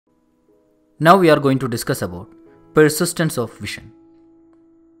Now we are going to discuss about persistence of vision.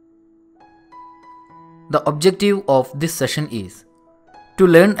 The objective of this session is to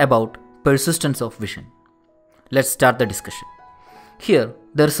learn about persistence of vision. Let's start the discussion. Here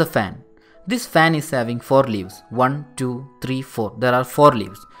there is a fan. This fan is having 4 leaves. 1, 2, 3, 4. There are 4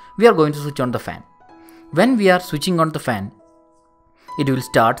 leaves. We are going to switch on the fan. When we are switching on the fan, it will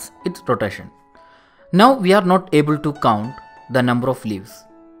start its rotation. Now we are not able to count the number of leaves,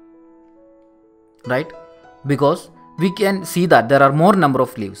 right? Because we can see that there are more number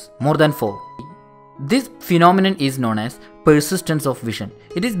of leaves, more than 4. This phenomenon is known as persistence of vision.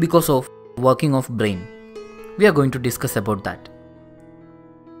 It is because of working of brain. We are going to discuss about that.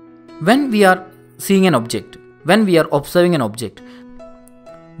 When we are seeing an object, when we are observing an object,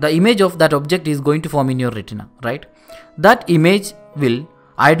 the image of that object is going to form in your retina, right? That image will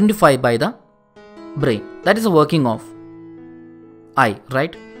identify by the brain. That is the working of eye,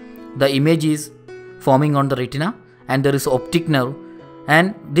 right? The image is forming on the retina and there is optic nerve,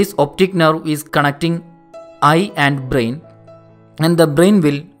 and this optic nerve is connecting eye and brain, and the brain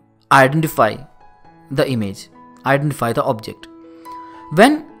will identify the image, identify the object.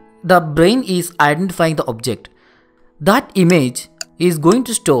 When the brain is identifying the object, that image is going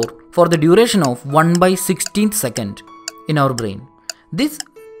to store for the duration of 1/16th second in our brain. This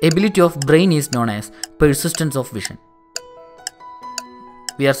ability of brain is known as persistence of vision.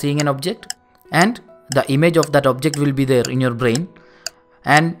 We are seeing an object and the image of that object will be there in your brain,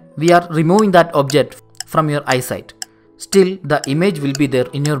 and we are removing that object from your eyesight. Still the image will be there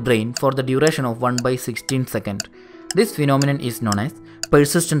in your brain for the duration of 1/16th second. This phenomenon is known as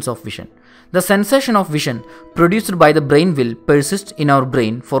persistence of vision. The sensation of vision produced by the brain will persist in our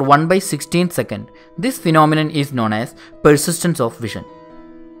brain for 1/16th second. This phenomenon is known as persistence of vision.